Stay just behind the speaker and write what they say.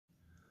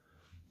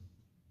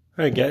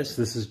All right, guys,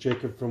 this is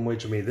Jacob from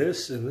Wager Me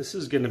This, and this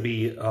is going to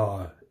be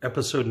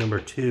episode number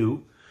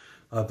 2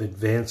 of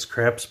Advanced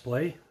Craps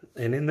Play.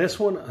 And in this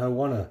one, I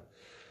want to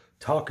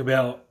talk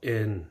about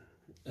and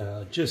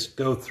just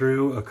go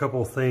through a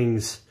couple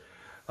things.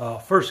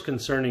 First,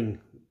 concerning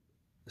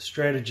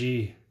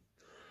strategy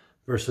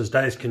versus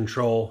dice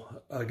control.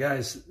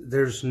 Guys,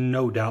 there's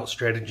no doubt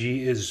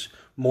strategy is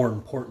more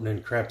important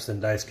in craps than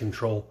dice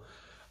control.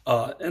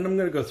 And I'm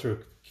going to go through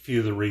a few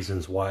of the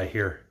reasons why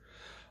here.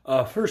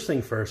 First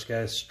thing first,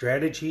 guys,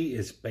 strategy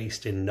is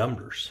based in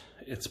numbers.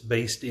 It's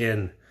based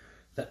in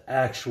the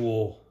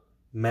actual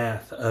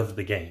math of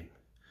the game.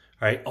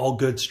 All right, all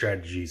good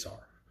strategies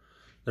are.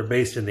 They're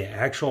based in the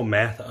actual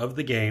math of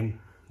the game,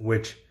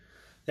 which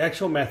the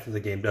actual math of the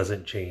game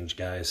doesn't change,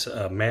 guys.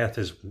 Math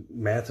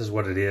is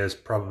what it is.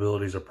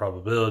 Probabilities are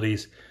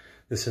probabilities,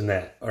 this and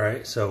that. All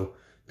right, so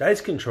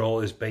dice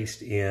control is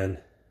based in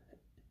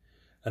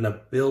an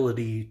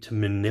ability to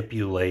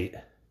manipulate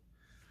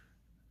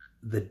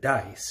the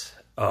dice,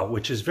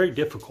 which is very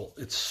difficult.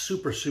 It's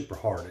super, super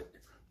hard.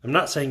 I'm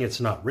not saying it's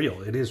not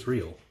real. It is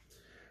real.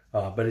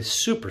 But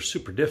it's super,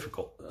 super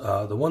difficult.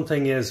 The one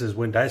thing is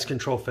when dice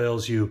control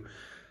fails you,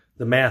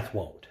 the math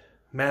won't.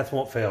 Math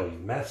won't fail you.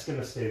 Math's going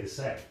to stay the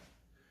same.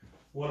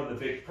 One of the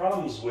big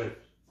problems with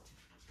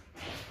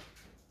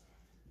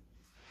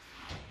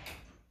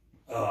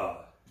a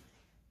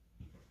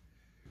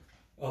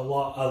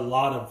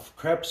lot of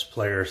craps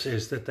players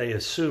is that they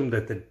assume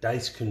that the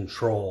dice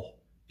control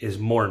is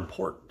more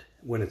important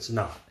when it's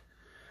not.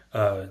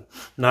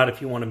 Not if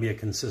you want to be a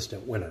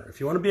consistent winner. If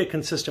you want to be a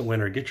consistent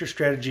winner, get your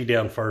strategy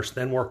down first,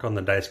 then work on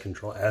the dice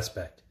control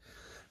aspect.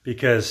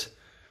 Because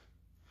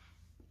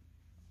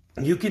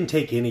you can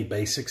take any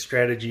basic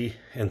strategy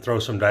and throw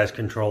some dice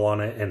control on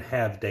it and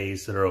have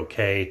days that are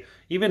okay.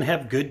 Even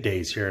have good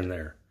days here and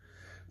there.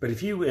 But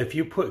if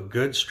you put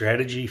good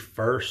strategy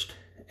first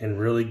and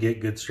really get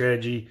good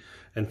strategy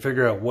and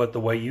figure out what the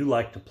way you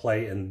like to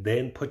play and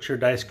then put your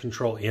dice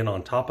control in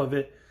on top of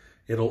it,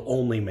 it'll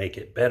only make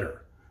it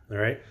better. All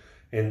right.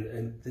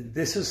 And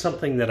this is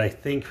something that I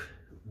think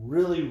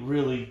really,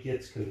 really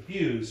gets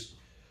confused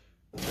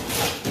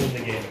in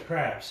the game of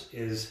craps,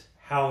 is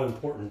how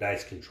important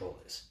dice control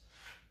is.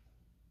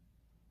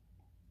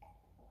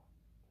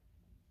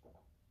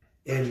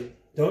 And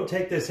don't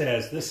take this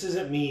as, this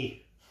isn't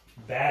me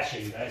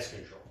bashing dice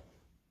control.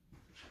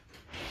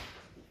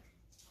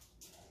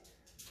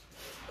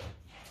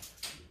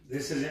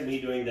 This isn't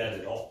me doing that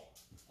at all.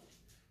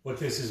 What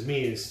this is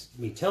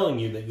me telling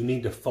you that you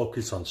need to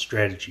focus on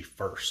strategy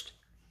first,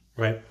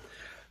 right?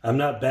 I'm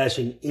not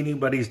bashing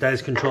anybody's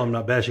dice control. I'm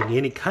not bashing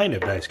any kind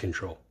of dice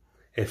control.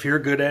 If you're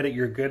good at it,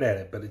 you're good at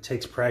it, but it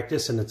takes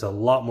practice and it's a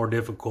lot more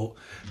difficult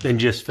than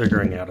just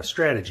figuring out a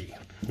strategy,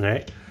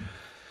 right?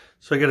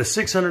 So I got a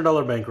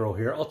 $600 bankroll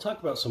here. I'll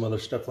talk about some other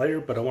stuff later,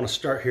 but I want to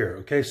start here,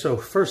 okay? So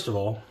first of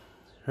all,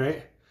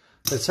 right,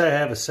 let's say I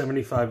have a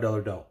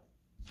 $75 dough,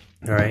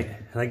 all right?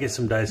 And I get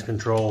some dice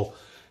control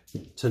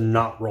to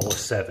not roll a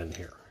 7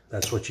 here.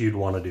 That's what you'd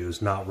want to do,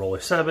 is not roll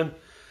a 7.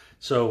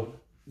 So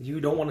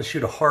you don't want to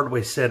shoot a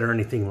hardway set or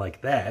anything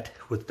like that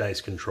with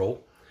dice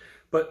control.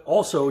 But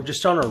also,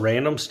 just on a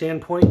random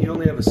standpoint, you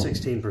only have a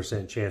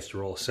 16% chance to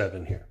roll a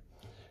 7 here.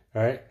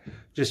 All right?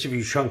 Just if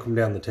you chunk them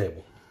down the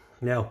table.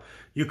 Now,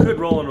 you could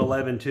roll an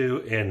 11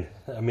 too, and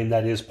I mean,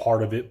 that is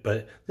part of it,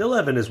 but the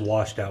 11 is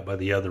washed out by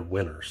the other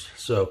winners.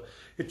 So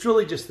it's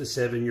really just the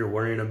 7 you're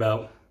worrying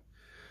about.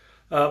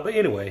 But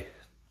anyway,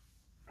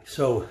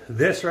 so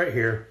this right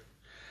here,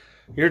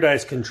 your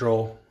dice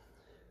control,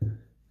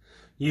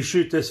 you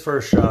shoot this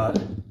first shot,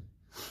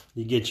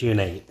 you get you an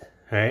 8, all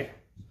right?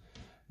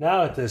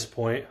 Now at this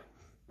point,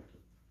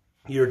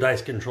 you're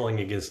dice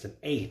controlling against an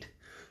 8,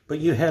 but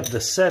you have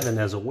the 7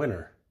 as a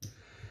winner,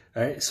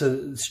 all right?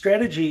 So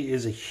strategy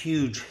is a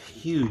huge,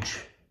 huge,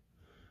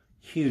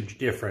 huge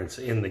difference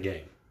in the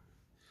game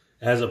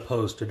as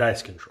opposed to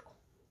dice control.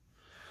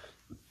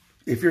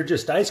 If you're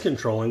just dice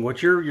controlling,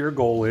 what your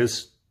goal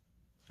is,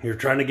 you're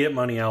trying to get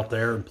money out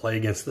there and play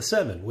against the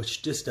 7,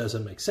 which just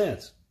doesn't make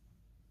sense.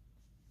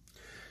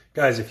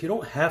 Guys, if you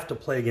don't have to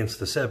play against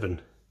the 7,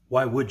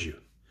 why would you?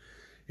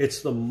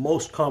 It's the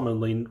most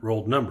commonly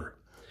rolled number.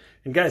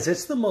 And guys,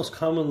 it's the most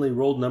commonly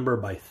rolled number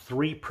by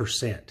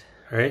 3%,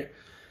 right?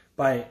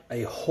 By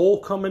a whole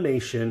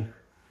combination,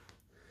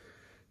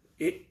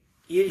 it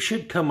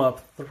should come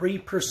up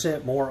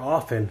 3% more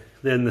often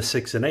than the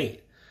 6 and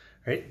 8,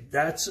 right?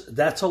 That's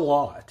a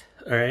lot,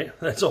 all right?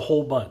 That's a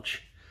whole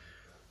bunch.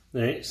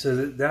 Right, so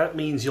that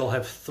means you'll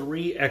have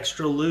 3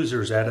 extra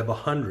losers out of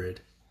 100.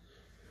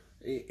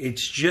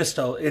 It's just,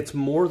 it's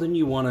more than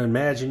you want to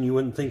imagine. You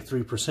wouldn't think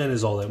 3%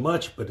 is all that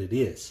much, but it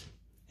is.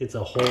 It's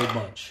a whole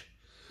bunch.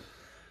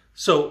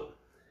 So,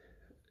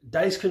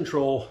 dice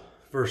control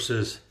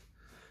versus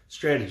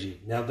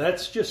strategy. Now,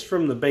 that's just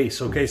from the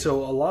base, okay?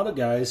 So, a lot of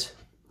guys,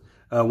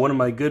 one of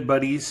my good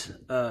buddies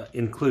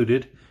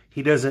included,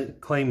 he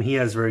doesn't claim he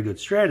has very good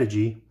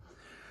strategy,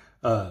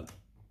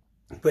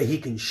 but he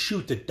can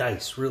shoot the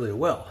dice really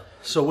well.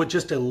 So with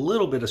just a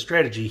little bit of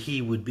strategy,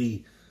 he would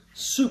be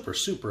super,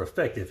 super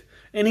effective.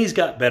 And he's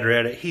got better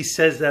at it. He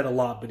says that a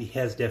lot, but he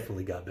has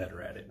definitely got better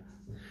at it.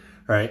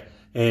 All right.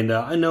 And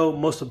I know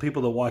most of the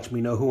people that watch me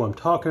know who I'm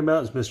talking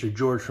about is Mr.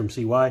 George from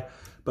CY.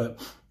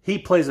 But he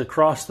plays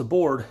across the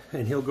board,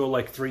 and he'll go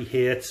like 3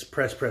 hits,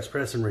 press, press,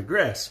 press, and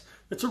regress.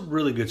 That's a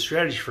really good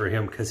strategy for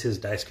him because his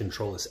dice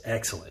control is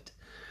excellent.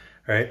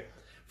 All right.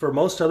 For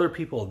most other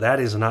people, that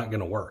is not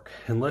going to work.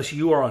 Unless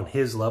you are on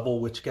his level,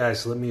 which,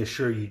 guys, let me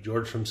assure you,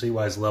 George from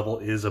CY's level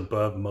is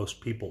above most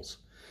people's.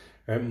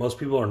 All right. Most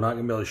people are not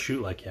going to be able to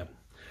shoot like him.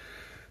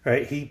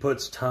 Right, he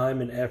puts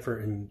time and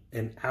effort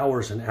and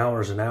hours and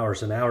hours and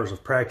hours and hours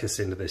of practice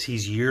into this.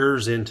 He's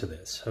years into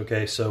this.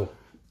 Okay, so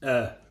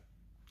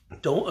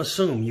don't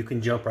assume you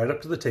can jump right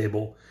up to the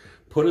table,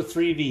 put a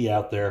 3V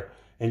out there,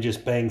 and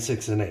just bang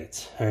 6s and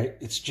 8s. All right,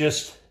 it's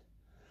just,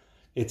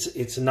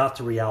 it's not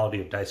the reality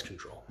of dice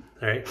control.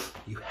 All right,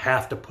 you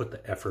have to put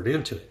the effort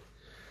into it.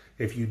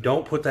 If you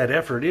don't put that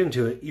effort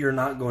into it, you're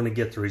not going to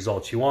get the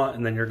results you want,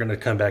 and then you're going to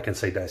come back and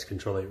say dice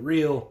control ain't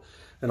real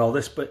and all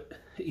this, but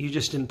you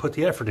just didn't put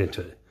the effort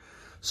into it.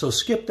 So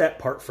skip that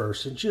part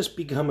first and just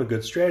become a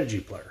good strategy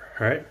player,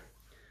 all right?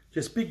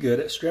 Just be good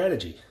at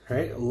strategy, all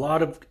right? A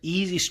lot of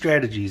easy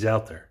strategies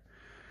out there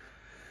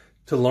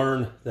to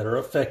learn that are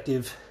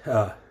effective.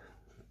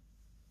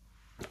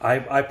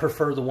 I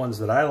prefer the ones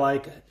that I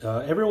like.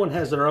 Everyone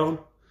has their own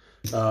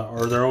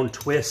or their own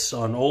twists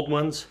on old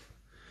ones.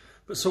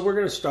 But so we're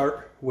going to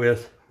start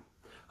with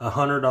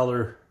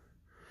 $100.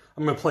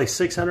 I'm going to play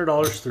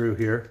 $600 through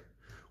here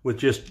with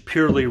just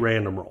purely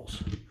random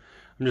rolls.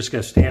 I'm just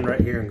going to stand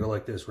right here and go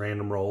like this,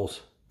 random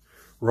rolls,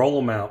 roll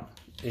them out,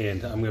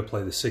 and I'm going to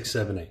play the 6,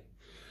 7, 8.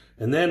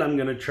 And then I'm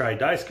going to try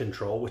dice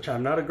control, which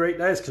I'm not a great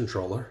dice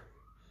controller,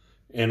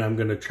 and I'm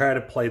going to try to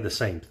play the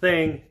same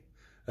thing,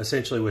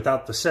 essentially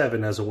without the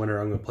 7 as a winner.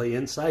 I'm going to play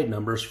inside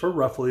numbers for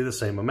roughly the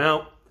same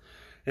amount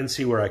and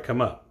see where I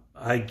come up.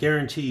 I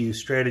guarantee you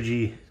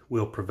strategy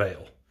will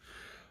prevail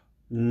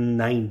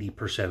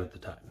 90% of the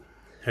time.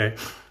 Okay?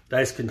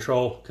 Dice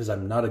control, because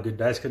I'm not a good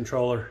dice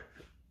controller,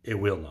 it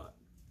will not.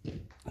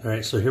 All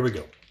right, so here we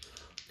go.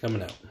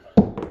 Coming out.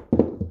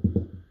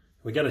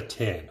 We got a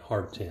 10,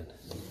 hard 10.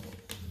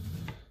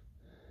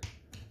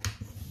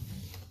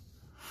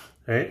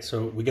 All right,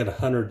 so we got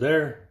 100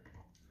 there.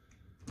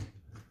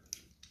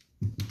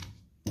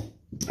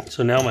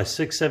 So now my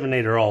 6, 7,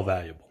 8 are all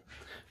valuable.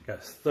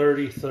 Got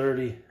 30,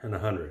 30, and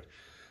 100.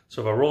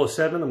 So if I roll a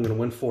 7, I'm going to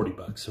win 40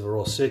 bucks. If I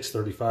roll a 6,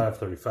 35,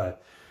 35.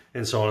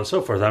 And so on and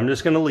so forth. I'm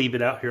just going to leave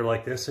it out here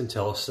like this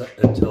until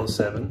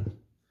 7.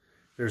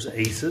 There's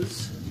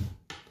aces.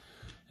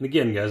 And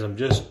again, guys, I'm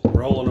just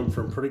rolling them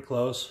from pretty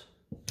close.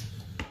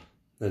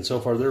 And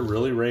so far, they're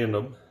really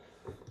random.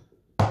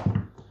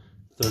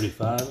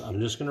 35.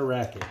 I'm just going to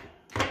rack it.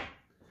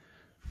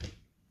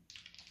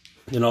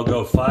 And I'll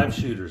go 5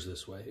 shooters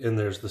this way. And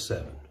there's the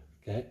 7.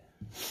 Okay.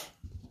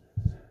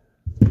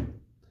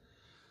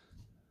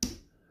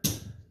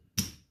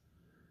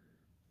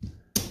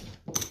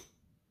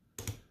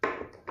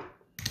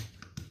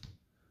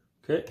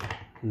 Okay,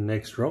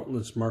 next roll,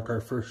 let's mark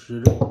our first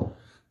shooter.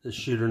 This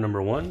shooter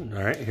number 1.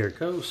 All right, here it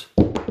goes.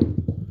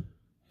 And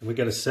we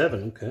got a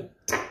 7, okay.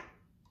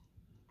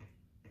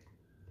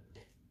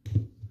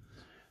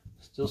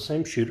 Still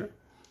same shooter.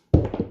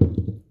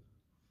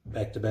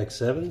 Back-to-back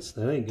 7s.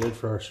 That ain't good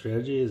for our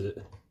strategy, is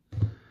it?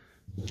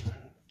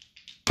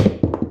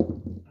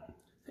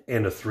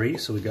 And a 3,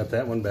 so we got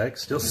that one back.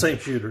 Still same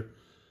shooter.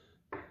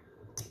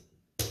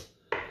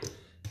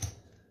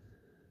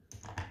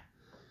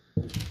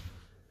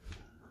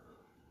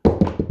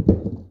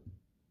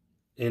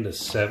 And a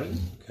 7,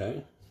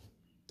 okay.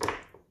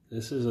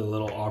 This is a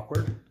little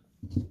awkward.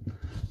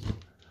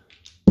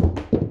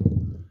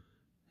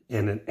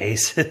 And an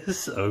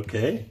aces,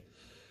 okay.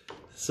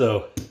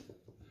 So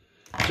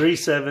 3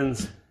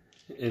 7s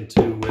and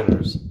 2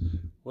 winners.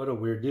 What a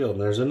weird deal. And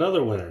there's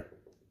another winner.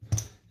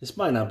 This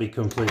might not be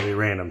completely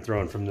random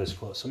throwing from this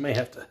close. I may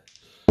have to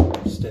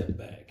step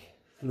back.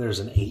 And there's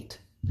an 8.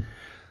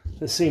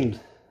 This seemed,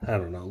 I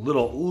don't know,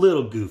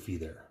 little goofy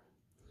there.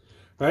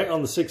 All right,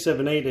 on the 6,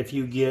 7, 8, if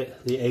you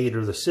get the 8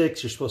 or the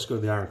 6, you're supposed to go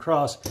to the iron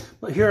cross.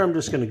 But here I'm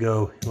just going to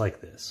go like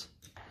this.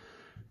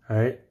 All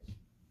right.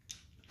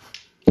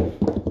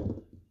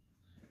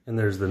 And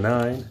there's the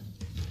 9.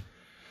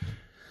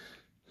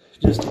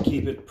 Just to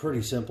keep it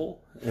pretty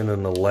simple. And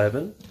an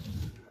 11.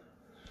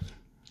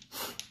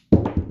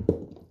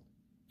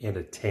 And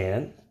a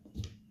 10.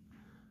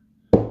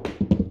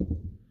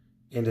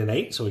 And an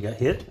 8, so we got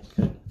hit.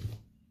 Okay.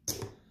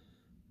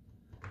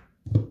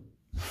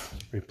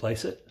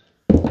 Replace it.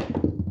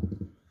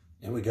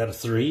 And we got a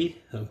 3,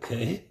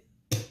 okay.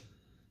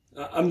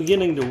 I'm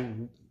beginning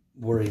to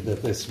worry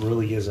that this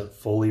really isn't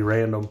fully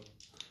random,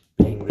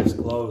 being this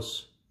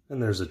close.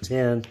 And there's a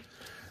 10.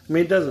 I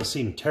mean, it doesn't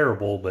seem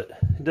terrible, but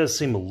it does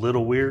seem a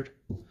little weird.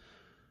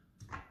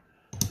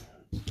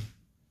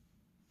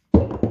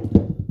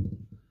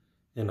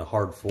 And a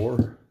hard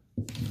 4.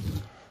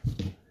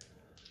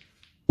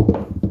 I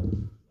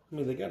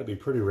mean, they got to be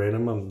pretty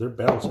random. They're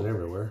bouncing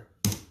everywhere.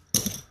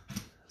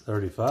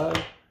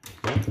 35.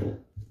 Okay.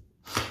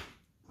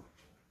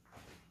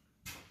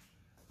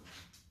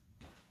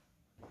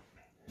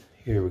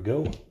 Here we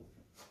go.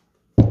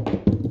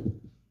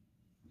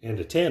 And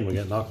a 10, we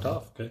got knocked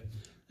off. Okay,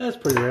 that's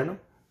pretty random,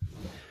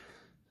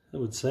 I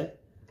would say.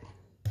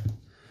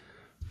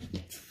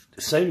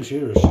 Same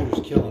shooter,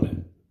 shooter's killing it.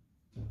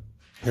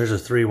 Here's a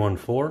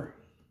 314.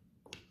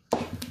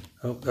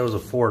 Oh, that was a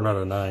 4, not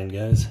a 9,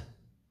 guys.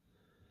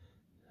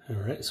 All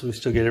right, so we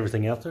still get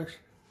everything out there.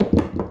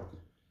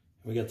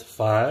 We got the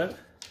 5.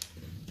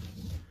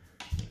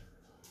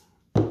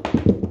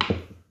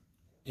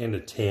 And a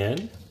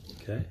 10,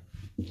 okay.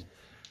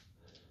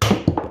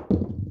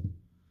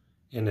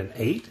 And an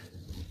 8,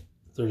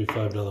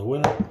 $35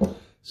 winner.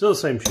 Still the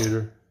same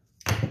shooter.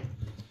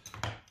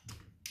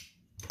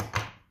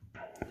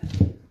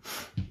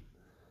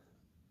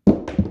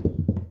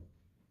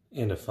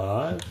 And a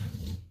 5.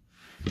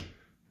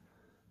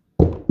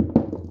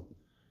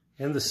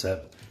 And the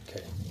 7,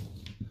 okay.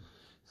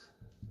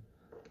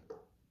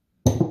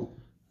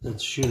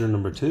 That's shooter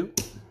number 2.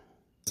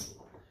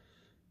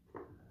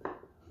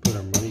 Put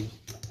our money,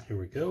 here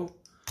we go.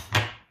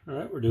 All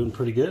right, we're doing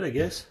pretty good, I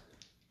guess.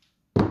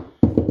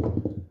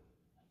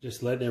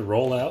 Just letting it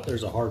roll out.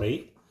 There's a hard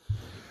 8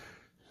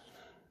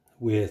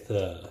 with,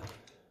 let's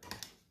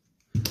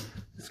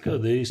go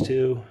these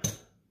two.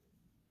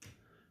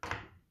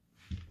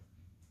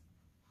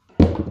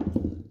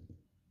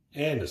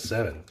 And a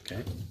 7,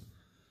 okay.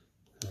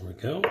 There we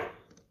go.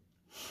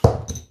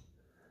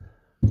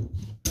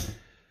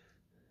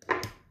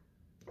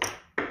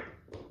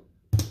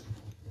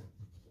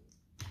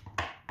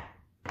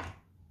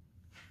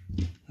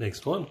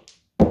 Next one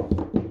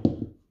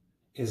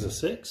is a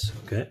 6,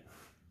 okay.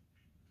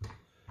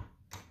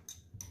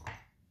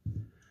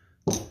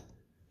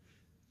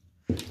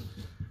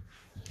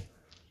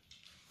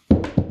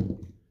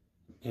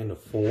 And a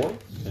 4,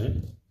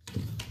 okay.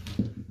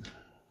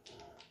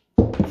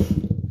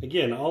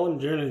 Again, all I'm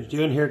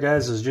doing here,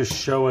 guys, is just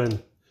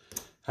showing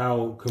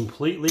how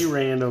completely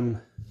random,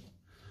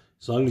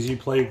 as long as you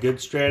play a good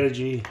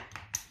strategy,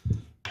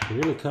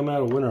 you're going to come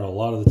out a winner a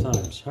lot of the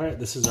times. All right,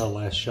 this is our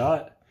last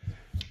shot.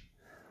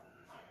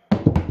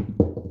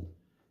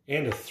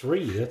 And a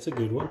 3, that's a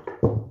good one.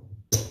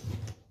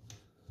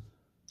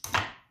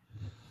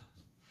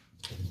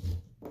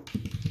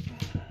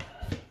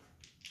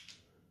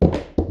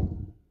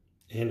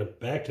 And a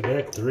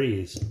back-to-back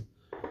 3s.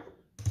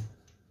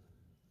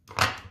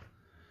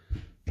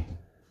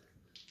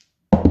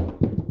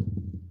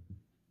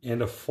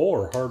 And a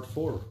 4, hard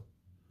 4.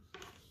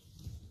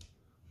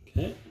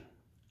 Okay.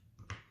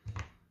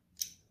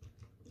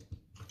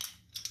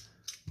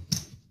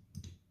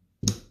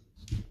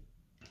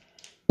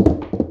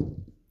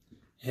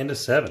 And a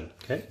 7,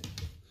 okay.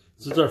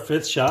 This is our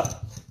 5th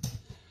shot.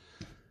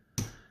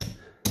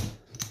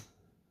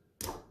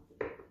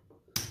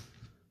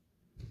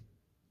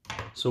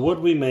 So what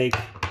do we make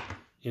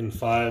in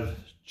 5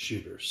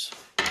 shooters?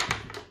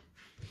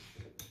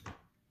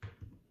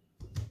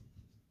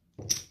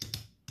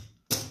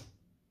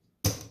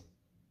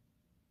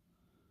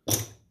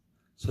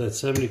 So that's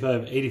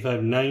 75,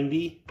 85,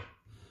 90.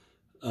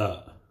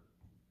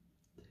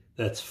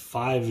 That's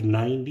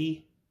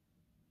 590,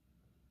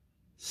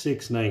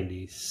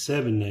 690,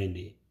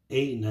 790,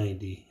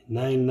 890,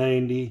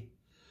 990,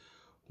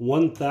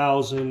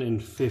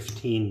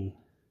 $1,015.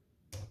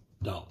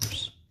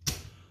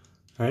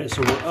 All right,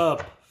 so we're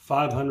up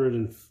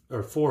 $415.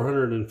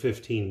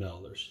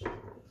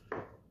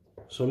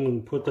 So I'm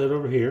going to put that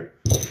over here.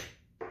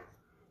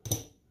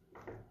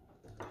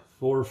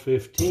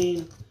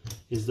 415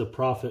 is the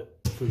profit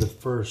for the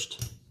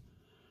first,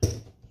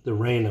 the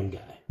random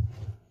guy.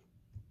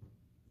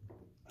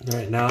 All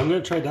right, now I'm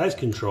going to try dice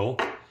control.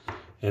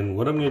 And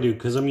what I'm going to do,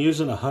 because I'm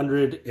using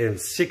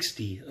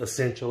 160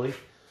 essentially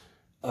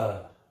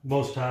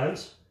most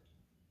times,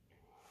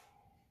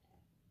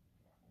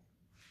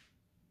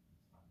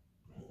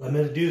 I'm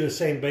going to do the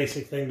same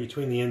basic thing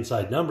between the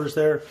inside numbers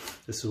there.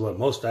 This is what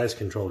most dice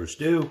controllers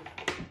do.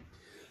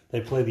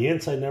 They play the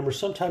inside numbers,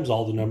 sometimes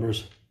all the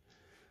numbers,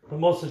 but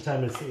most of the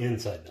time it's the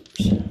inside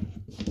numbers.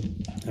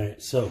 All right,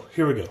 so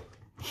here we go.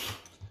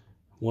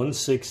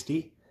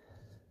 160,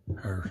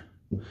 or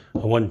a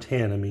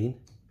 110, I mean.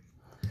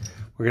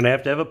 We're going to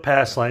have a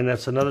pass line.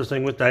 That's another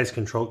thing with dice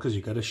control, because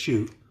you got to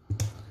shoot.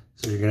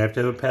 So you're going to have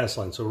a pass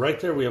line. So right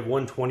there we have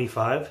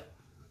 125.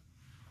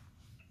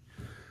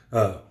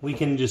 We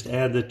can just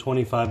add the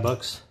 25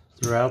 bucks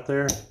throughout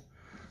there,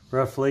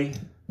 roughly.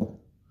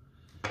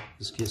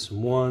 Let's get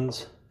some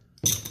ones.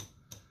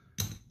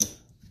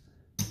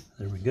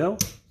 There we go.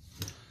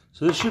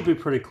 So this should be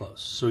pretty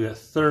close. So we got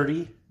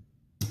 30,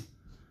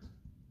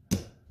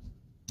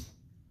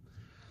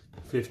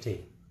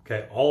 15.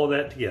 Okay, all of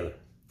that together.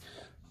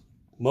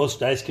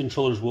 Most dice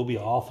controllers will be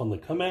off on the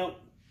come out.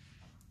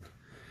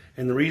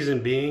 And the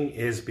reason being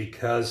is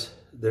because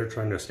they're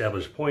trying to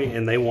establish a point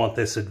and they want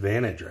this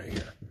advantage right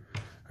here.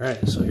 All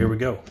right, so here we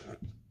go.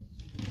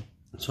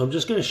 So I'm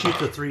just going to shoot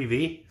the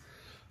 3V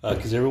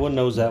because everyone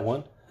knows that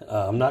one.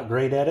 I'm not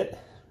great at it,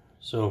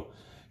 so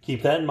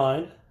keep that in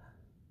mind.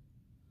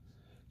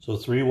 So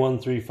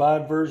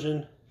 3135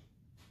 version.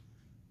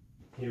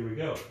 Here we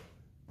go.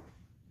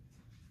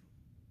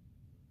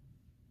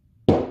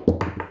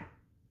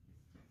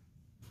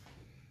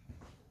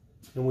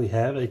 And we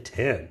have a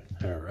 10.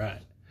 All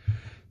right.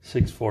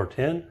 6, 4,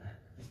 10.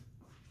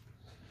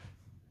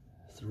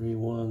 3,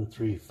 1,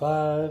 3,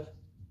 5.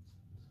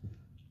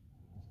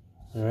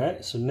 All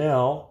right, so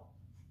now,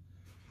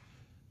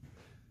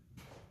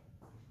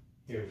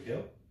 here we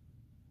go.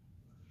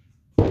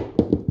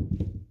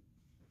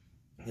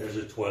 There's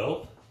a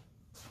 12.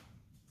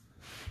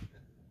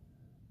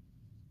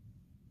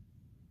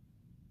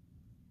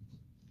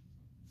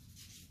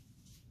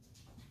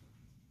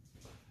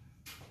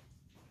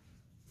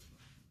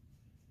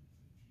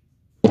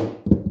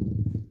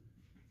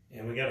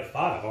 And we got a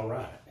 5, all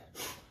right.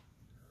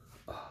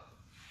 All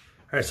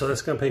right, so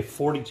that's gonna pay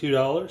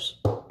 $42.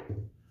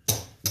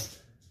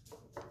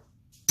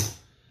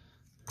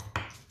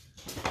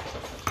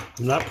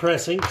 I'm not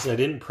pressing because I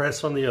didn't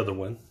press on the other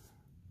one.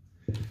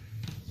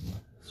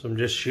 So I'm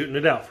just shooting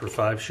it out for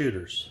 5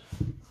 shooters.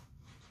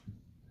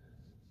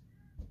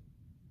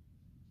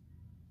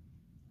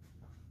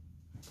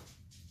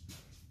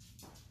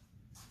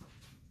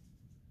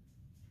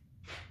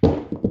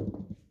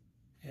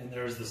 And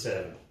there's the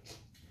 7.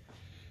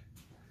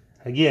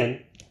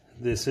 Again,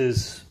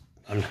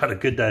 I'm not a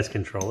good dice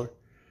controller.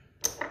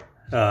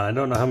 I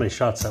don't know how many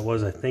shots that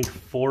was. I think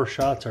 4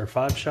 shots or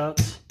 5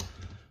 shots.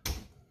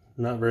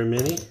 Not very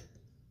many.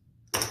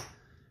 All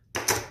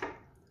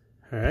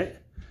right.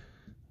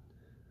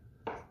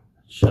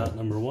 Shot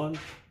number 1.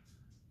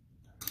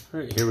 All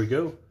right, here we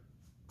go.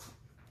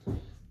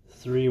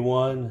 3,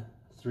 1,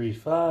 3,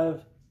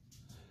 5.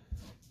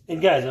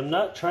 And guys, I'm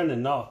not trying to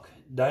knock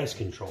dice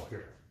control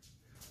here.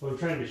 What I'm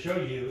trying to show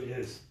you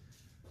is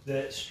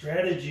that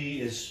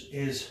strategy is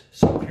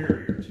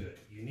superior to it.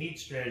 You need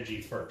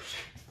strategy first.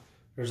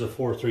 There's a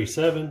 4, 3,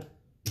 7.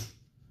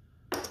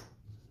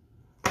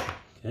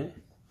 Okay.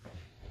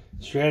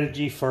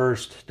 Strategy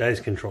first, dice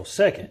control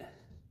second.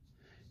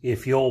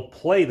 If you'll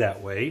play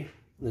that way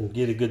and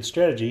get a good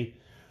strategy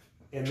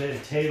and then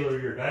tailor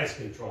your dice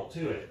control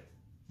to it.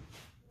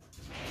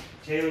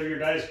 Tailor your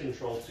dice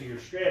control to your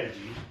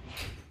strategy,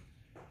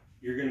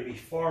 you're going to be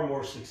far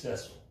more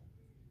successful.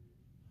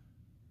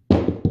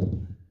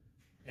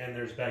 And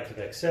there's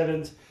back-to-back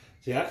 7s.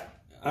 See,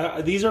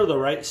 these are the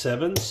right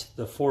 7s,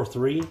 the 4,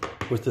 3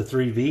 with the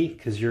 3V,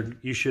 because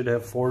you should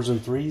have 4s and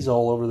 3s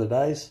all over the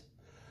dice.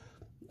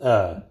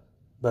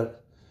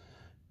 But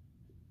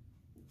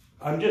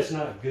I'm just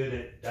not good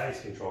at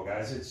dice control,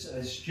 guys.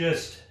 It's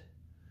just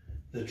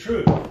the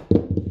truth. All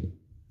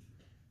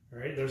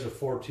right, there's a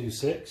 4, 2,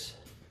 6.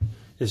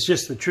 It's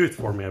just the truth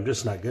for me. I'm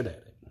just not good at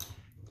it.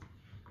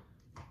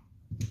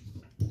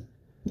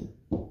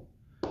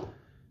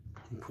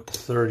 Put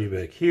 30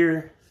 back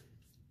here.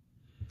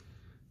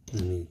 I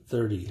need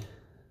 30.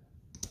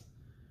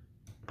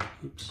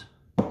 Oops.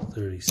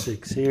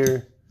 36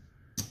 here.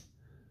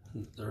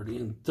 30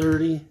 and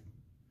 30.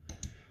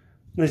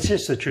 It's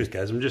just the truth,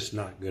 guys. I'm just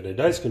not good at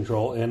dice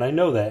control, and I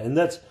know that. And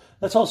that's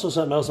also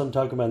something else I'm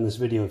talking about in this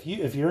video.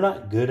 If you're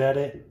not good at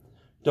it,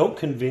 don't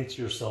convince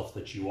yourself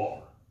that you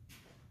are.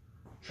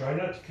 Try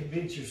not to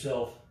convince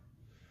yourself,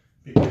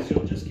 because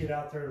you'll just get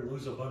out there and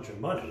lose a bunch of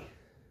money.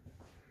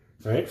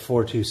 All right,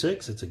 4, 2,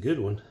 6. It's a good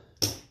one.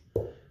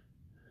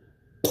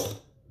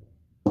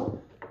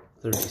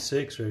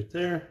 36 right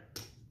there.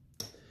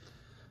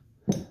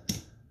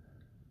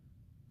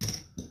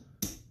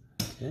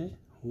 Okay.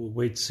 We'll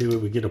wait to see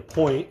when we get a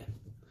point.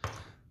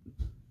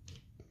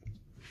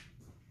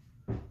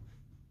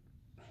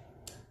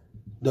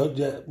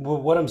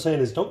 What I'm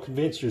saying is, don't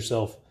convince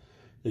yourself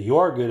that you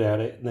are good at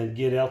it and then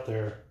get out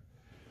there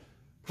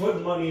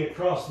putting money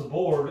across the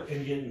board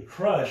and getting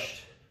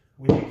crushed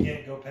when you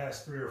can't go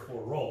past 3 or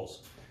 4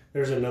 rolls.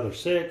 There's another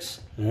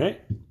 6. All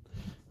right.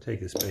 Take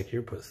this back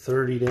here, put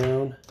 30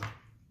 down.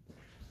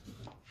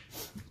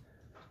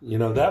 You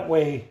know, that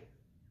way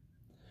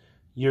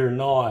you're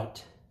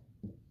not...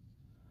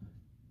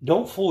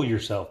 Don't fool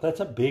yourself. That's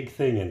a big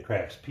thing in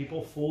craps.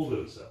 People fool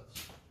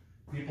themselves.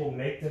 People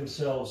make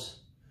themselves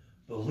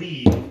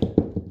believe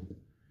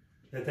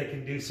that they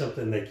can do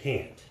something they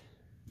can't.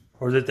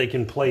 Or that they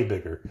can play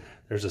bigger.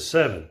 There's a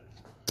 7.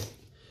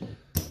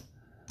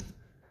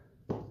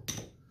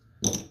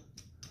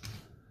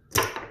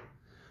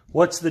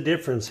 What's the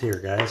difference here,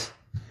 guys?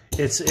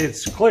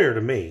 It's clear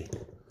to me.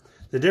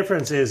 The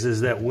difference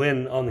is that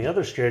when on the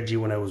other strategy,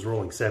 when I was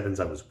rolling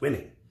 7s, I was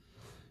winning.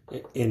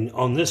 And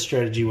on this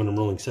strategy, when I'm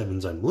rolling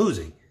 7s, I'm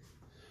losing.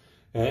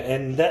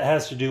 And that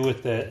has to do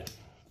with that,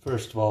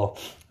 first of all,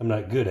 I'm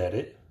not good at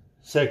it.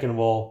 Second of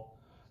all,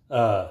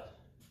 that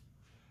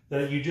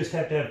you just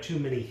have to have too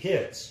many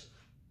hits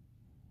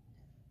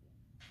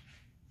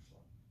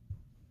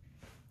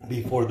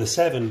before the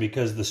 7,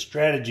 because the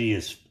strategy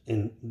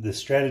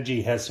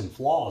has some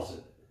flaws in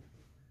it.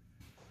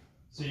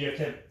 So you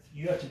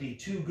have to be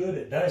too good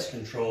at dice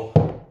control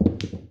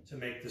to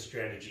make the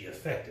strategy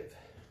effective.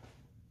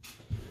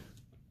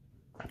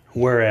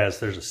 Whereas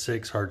there's a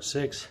 6, hard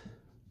 6.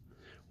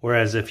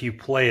 Whereas if you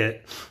play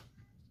it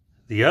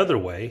the other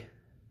way,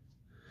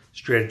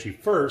 strategy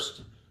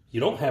first, you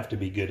don't have to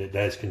be good at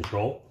dice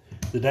control.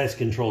 The dice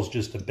control is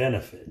just a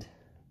benefit.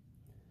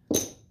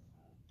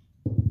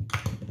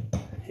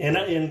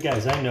 And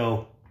guys, I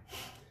know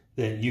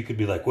that you could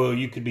be like, well,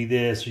 you could be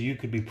this, or you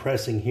could be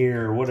pressing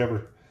here, or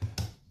whatever.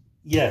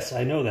 Yes,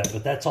 I know that,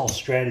 but that's all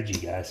strategy,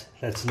 guys.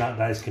 That's not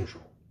dice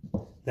control.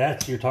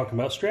 You're talking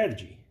about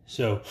strategy.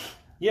 So,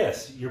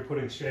 yes, you're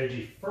putting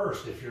strategy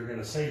first if you're going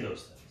to say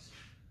those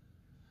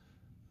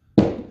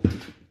things.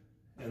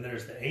 And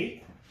there's the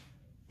 8.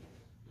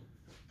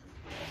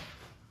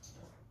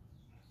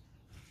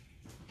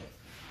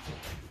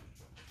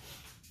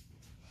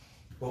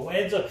 But what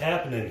ends up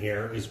happening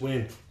here is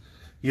when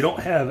you don't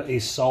have a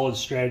solid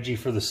strategy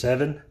for the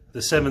 7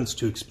 7's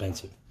too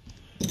expensive.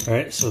 All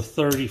right, so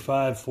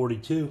 35,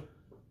 42.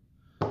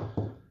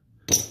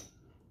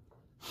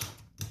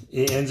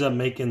 It ends up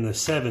making the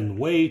 7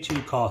 way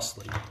too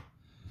costly.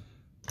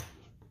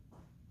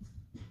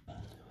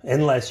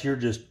 Unless you're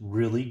just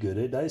really good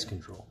at dice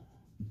control.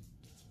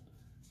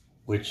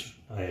 Which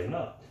I am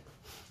not.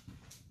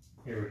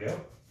 Here we go.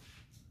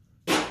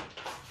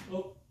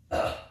 Oh,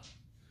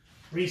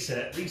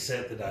 reset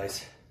the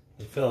dice.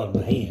 It fell in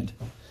my hand.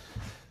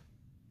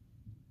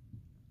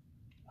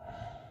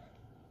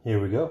 Here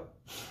we go.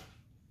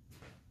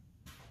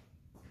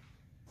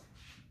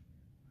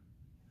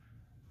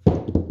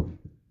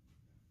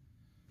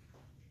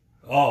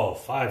 Oh,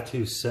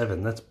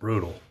 527. That's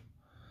brutal.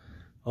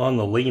 On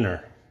the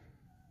leaner.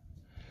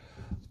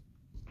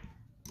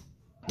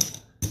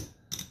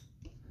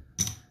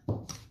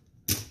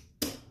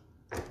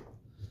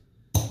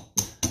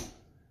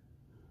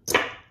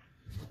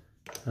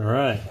 All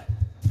right.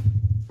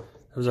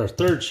 That was our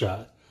 3rd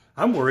shot.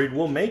 I'm worried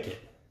we'll make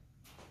it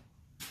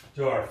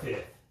to our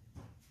 5th.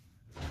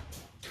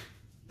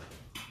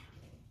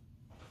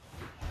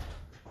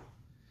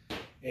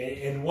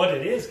 And what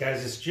it is,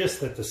 guys, is just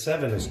that the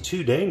 7 is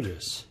too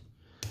dangerous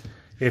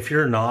if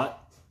you're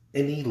not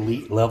an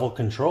elite level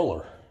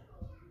controller.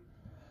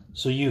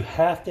 So you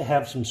have to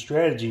have some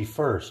strategy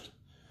first.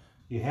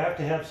 You have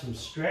to have some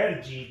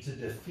strategy to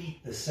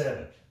defeat the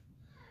 7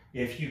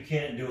 if you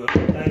can't do it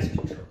with dice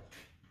control.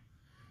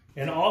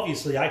 And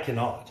obviously I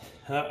cannot.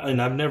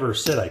 And I've never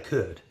said I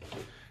could.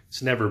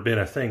 It's never been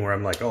a thing where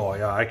I'm like, oh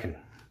yeah, I can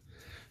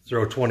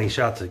throw 20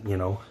 shots at, you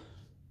know.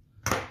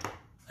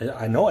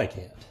 I know I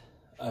can't.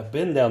 I've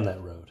been down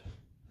that road.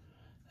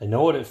 I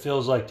know what it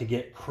feels like to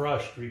get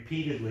crushed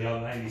repeatedly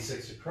on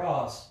 96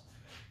 across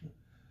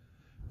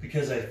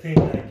because I think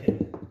I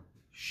can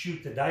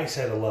shoot the dice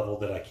at a level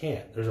that I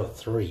can't. There's a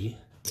 3.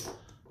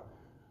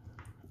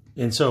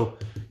 And so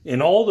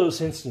in all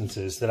those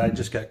instances that I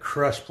just got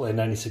crushed playing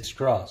 96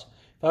 across,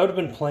 if I would have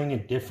been playing a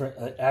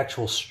different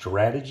actual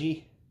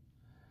strategy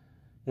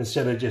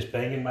instead of just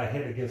banging my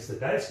head against the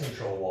dice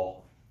control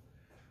wall,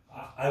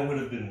 I would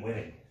have been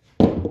winning.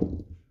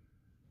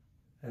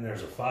 And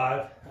there's a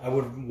 5. I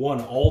would have won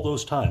all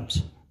those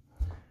times.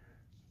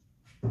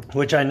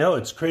 Which I know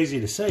it's crazy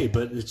to say,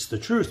 but it's the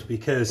truth,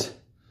 because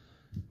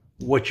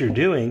what you're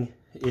doing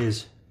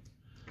is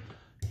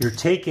you're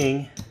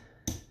taking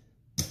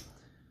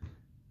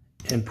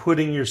and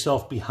putting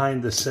yourself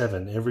behind the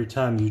 7 every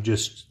time you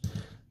just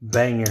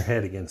bang your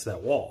head against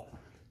that wall.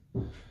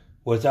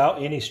 Without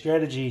any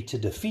strategy to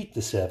defeat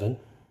the 7,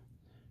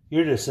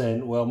 you're just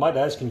saying, well, my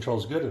dice control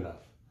is good enough.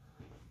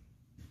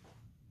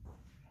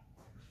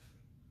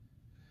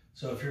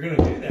 So if you're going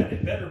to do that,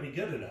 it better be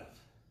good enough.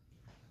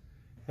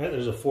 All right,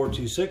 there's a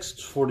 426,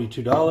 it's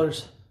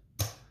 $42.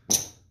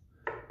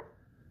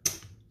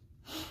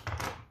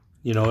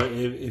 You know,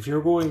 if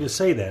you're going to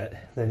say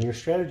that, then your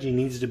strategy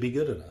needs to be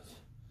good enough.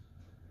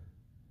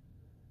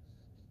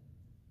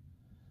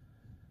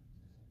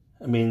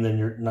 I mean, then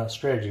your not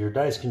strategy, your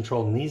dice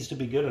control needs to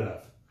be good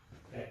enough.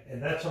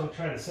 And that's what I'm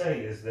trying to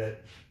say, is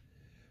that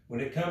when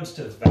it comes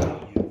to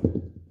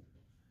value,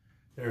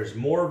 there's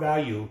more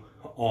value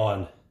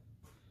on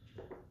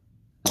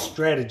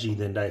strategy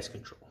than dice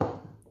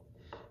control.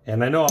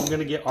 And I know I'm going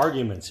to get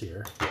arguments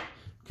here,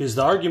 because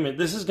the argument,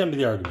 this is going to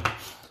be the argument.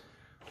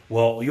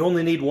 Well, you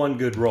only need 1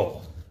 good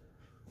roll.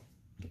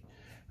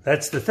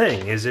 That's the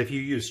thing, is if you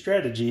use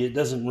strategy, it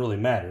doesn't really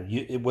matter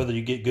whether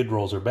you get good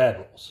rolls or bad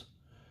rolls.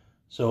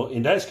 So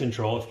in dice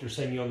control, if you're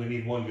saying you only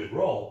need 1 good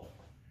roll,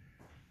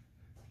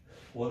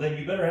 well, then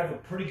you better have a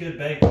pretty good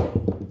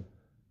bankroll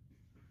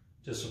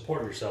to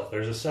support yourself.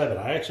 There's a 7.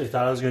 I actually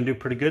thought I was going to do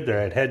pretty good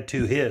there. I'd had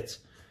 2 hits.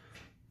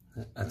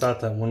 I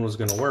thought that one was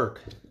going to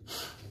work.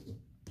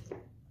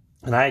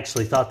 And I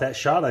actually thought that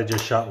shot I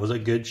just shot was a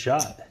good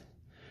shot.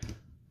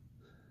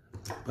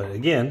 But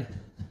again,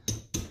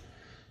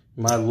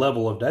 my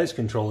level of dice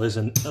control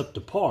isn't up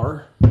to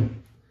par,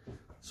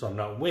 so I'm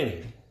not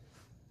winning.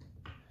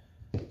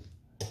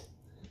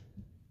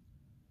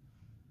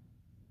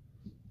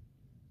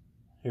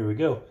 Here we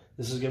go.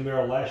 This is going to be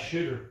our last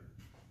shooter.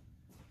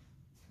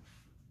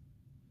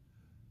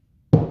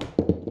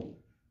 And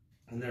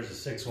there's a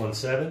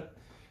 617.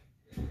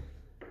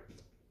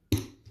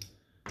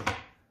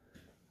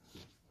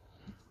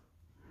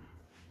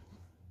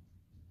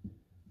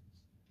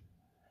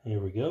 Here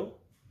we go.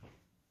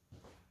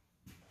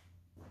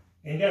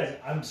 And guys,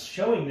 I'm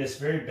showing this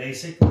very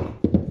basically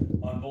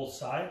on both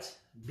sides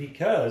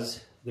because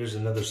there's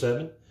another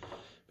 7.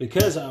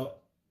 Because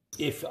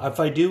if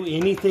I do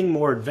anything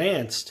more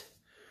advanced,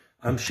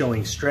 I'm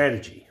showing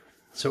strategy.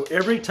 So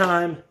every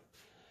time,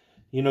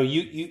 you know,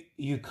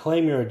 you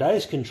claim you're a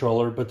dice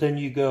controller, but then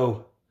you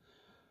go,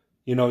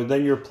 you know,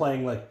 then you're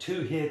playing like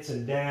 2 hits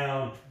and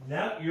down.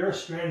 Now you're a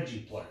strategy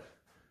player.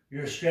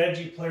 You're a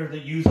strategy player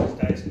that uses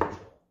dice control.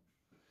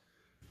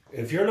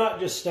 If you're not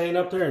just staying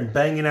up there and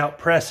banging out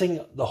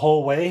pressing the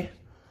whole way,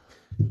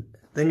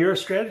 then you're a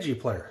strategy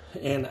player.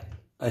 And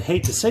I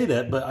hate to say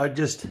that, but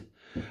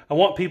I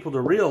want people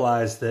to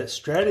realize that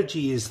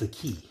strategy is the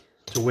key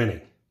to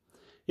winning.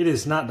 It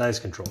is not dice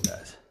control,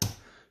 guys.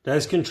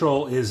 Dice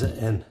control is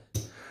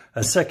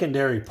a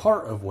secondary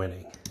part of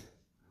winning.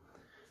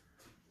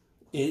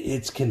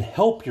 It can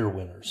help your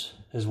winners,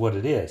 is what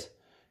it is.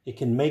 It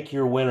can make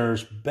your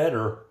winners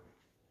better.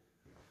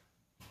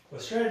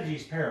 But strategy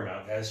is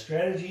paramount, guys.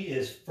 Strategy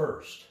is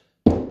first.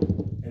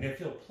 And if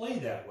you'll play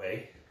that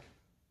way,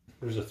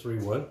 there's a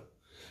 3-1.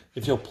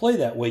 If you'll play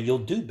that way, you'll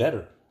do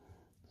better.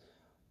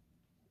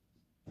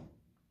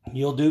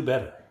 You'll do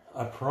better.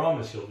 I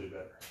promise you'll do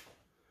better.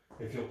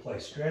 If you'll play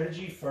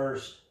strategy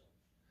first,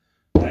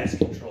 dice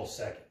control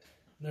second.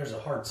 And there's a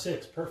hard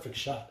 6. Perfect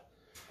shot.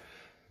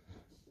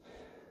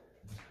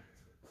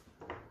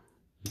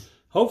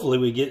 Hopefully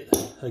we get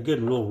a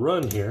good little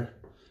run here.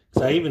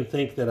 Because I even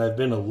think that I've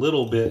been a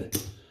little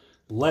bit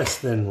less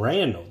than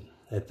random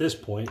at this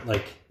point.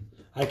 Like,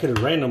 I could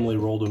have randomly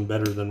rolled them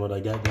better than what I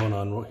got going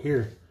on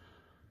here.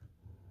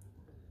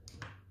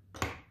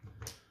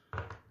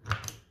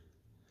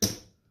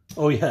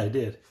 Oh yeah, I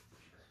did.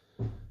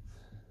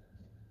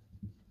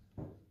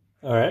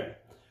 All right.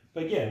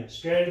 But again,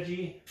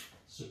 strategy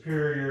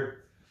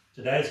superior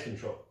to dice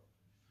control.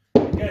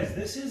 And guys,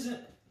 this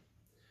isn't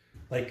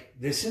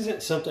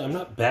something, I'm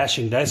not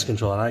bashing dice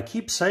control, and I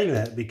keep saying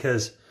that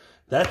because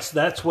that's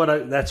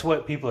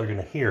what people are going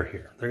to hear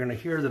here. They're going to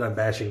hear that I'm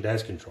bashing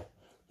dice control,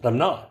 but I'm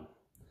not.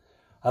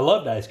 I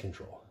love dice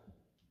control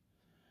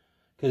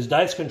because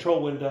dice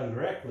control, when done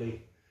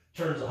correctly,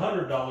 turns a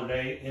 $100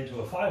 day into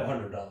a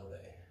 $500 day.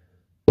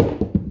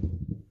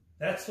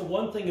 That's the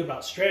one thing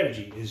about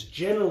strategy, is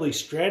generally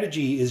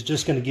strategy is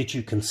just going to get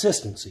you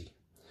consistency.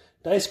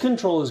 Dice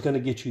control is going to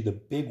get you the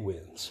big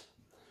wins.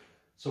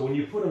 So when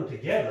you put them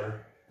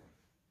together,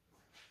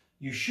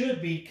 you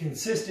should be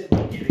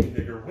consistently getting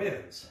bigger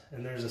wins.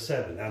 And there's a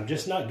 7. I'm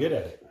just not good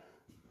at it.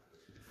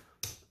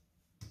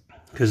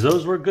 Because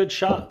those were good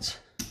shots.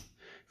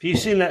 If you've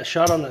seen that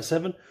shot on that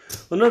 7.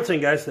 Well, another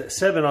thing, guys, that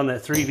 7 on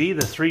that 3V,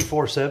 the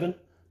 3-4-7,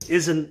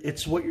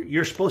 it's what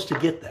you're supposed to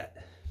get that.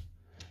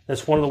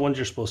 That's one of the ones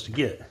you're supposed to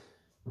get.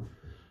 All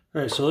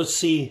right, so let's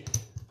see.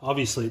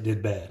 Obviously, it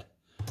did bad.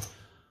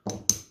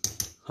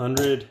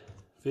 100,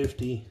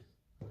 50,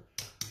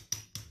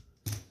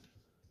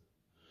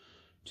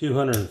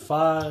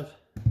 205,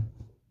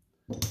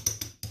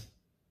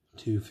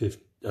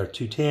 250 or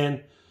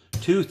 210,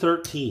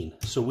 213.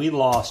 So we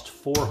lost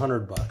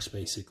 $400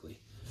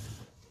 basically.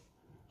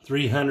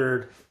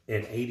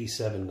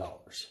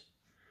 $387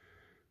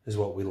 is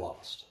what we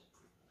lost.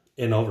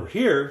 And over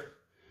here,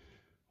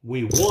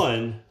 we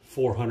won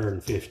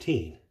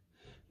 415.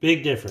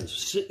 Big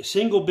difference.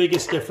 Single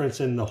biggest difference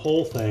in the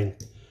whole thing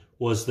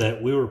was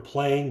that we were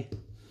playing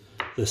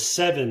the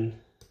 7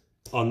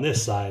 on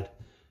this side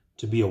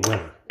to be a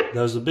winner.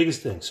 That was the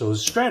biggest thing. So it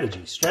was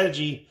strategy.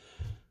 Strategy.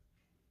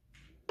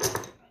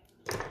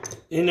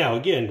 And now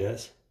again,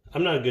 guys,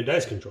 I'm not a good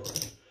dice controller.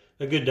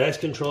 A good dice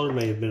controller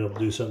may have been able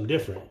to do something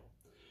different.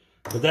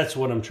 But that's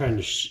what I'm trying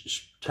to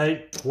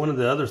one of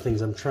the other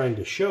things I'm trying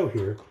to show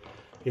here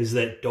is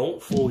that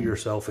don't fool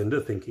yourself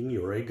into thinking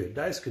you're a good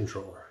dice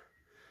controller.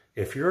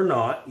 If you're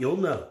not, you'll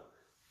know.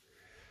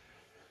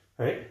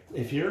 Right?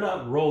 If you're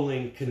not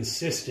rolling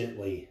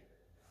consistently,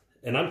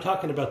 and I'm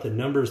talking about the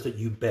numbers that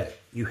you bet,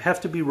 you have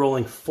to be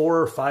rolling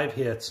 4 or 5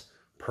 hits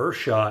per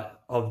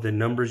shot of the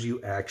numbers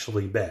you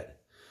actually bet.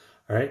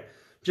 All right?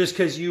 Just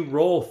because you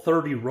roll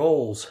 30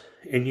 rolls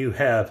and you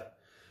have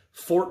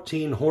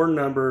 14 horn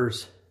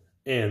numbers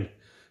and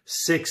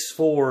 6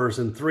 4s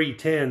and 3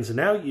 10s, and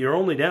now you're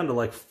only down to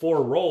like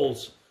 4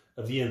 rolls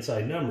of the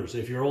inside numbers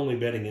if you're only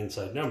betting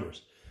inside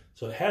numbers.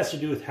 So it has to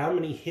do with how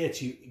many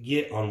hits you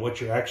get on what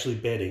you're actually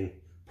betting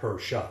per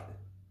shot.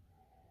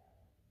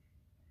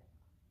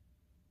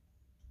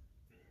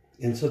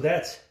 And so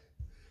that's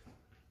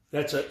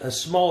a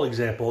small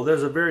example.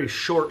 There's a very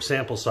short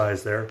sample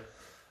size there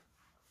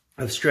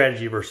of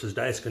strategy versus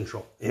dice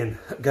control. And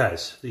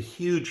guys, the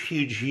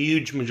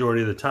huge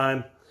majority of the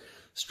time,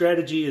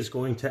 strategy is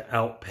going to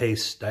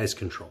outpace dice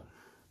control.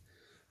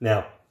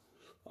 Now,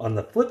 on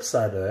the flip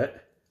side of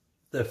that,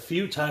 the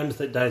few times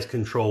that dice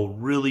control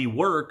really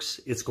works,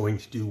 it's going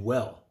to do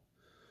well.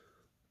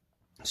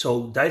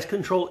 So dice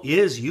control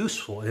is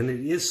useful, and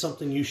it is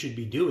something you should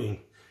be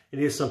doing. It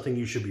is something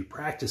you should be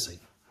practicing.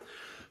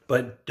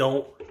 But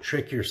don't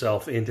trick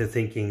yourself into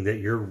thinking that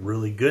you're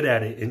really good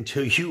at it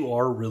until you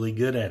are really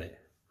good at it.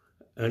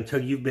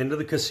 Until you've been to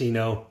the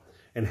casino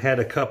and had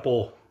a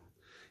couple,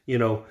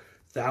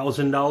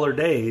 $1,000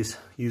 days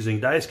using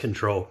dice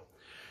control.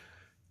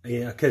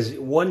 Yeah, because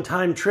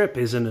one-time trip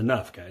isn't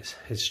enough, guys.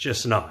 It's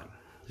just not.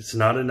 It's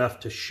not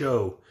enough to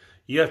show.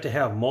 You have to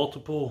have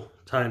multiple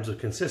times of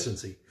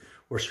consistency,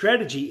 where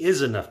strategy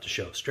is enough to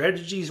show.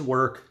 Strategies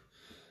work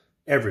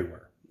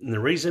everywhere. And the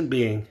reason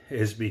being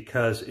is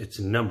because it's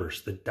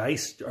numbers. The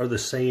dice are the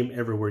same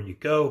everywhere you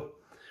go.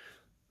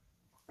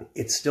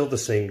 It's still the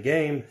same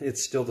game.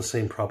 It's still the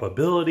same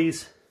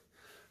probabilities.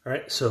 All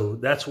right, so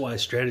that's why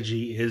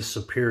strategy is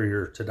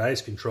superior to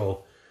dice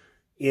control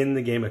in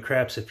the game of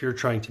craps if you're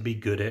trying to be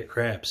good at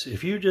craps.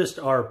 If you just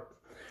are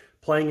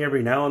playing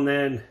every now and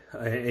then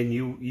and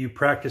you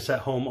practice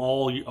at home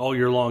all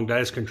year long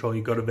dice control,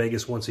 you go to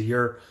Vegas once a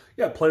year,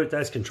 yeah, play with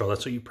dice control.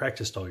 That's what you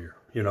practiced all year,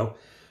 you know.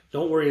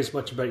 Don't worry as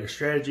much about your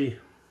strategy,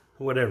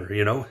 whatever,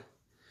 you know.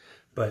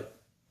 But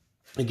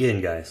again,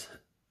 guys,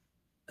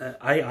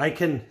 I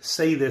can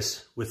say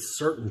this with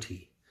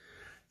certainty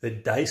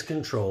that dice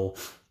control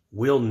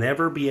will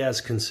never be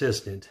as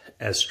consistent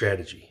as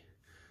strategy.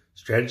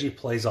 Strategy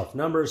plays off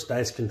numbers.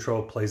 Dice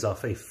control plays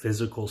off a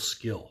physical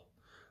skill.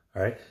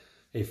 All right?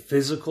 A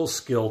physical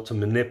skill to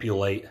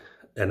manipulate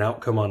an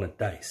outcome on a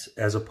dice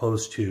as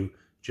opposed to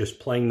just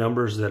playing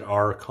numbers that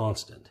are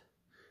constant.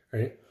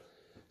 Right?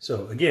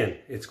 So again,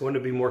 it's going to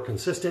be more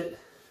consistent.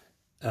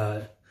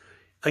 And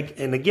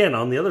again,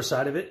 on the other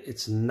side of it,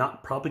 it's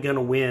not probably going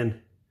to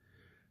win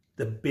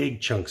the big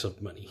chunks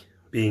of money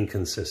being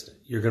consistent.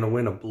 You're going to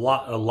win a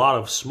lot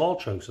of small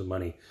chunks of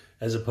money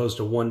as opposed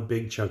to one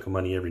big chunk of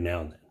money every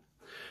now and then.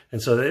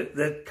 And so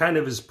that kind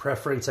of is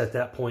preference at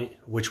that point,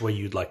 which way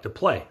you'd like to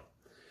play.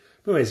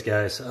 But anyways,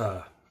 guys,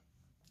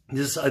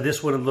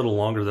 this went a little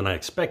longer than I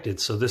expected.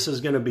 So this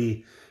is going to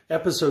be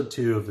episode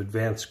 2 of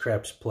Advanced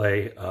Craps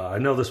Play. I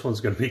know this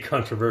one's going to be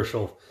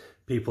controversial.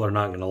 People are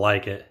not going to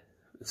like it.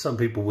 Some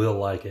people will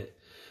like it.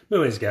 But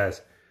anyways,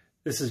 guys,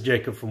 this is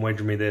Jacob from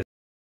Wager Me This.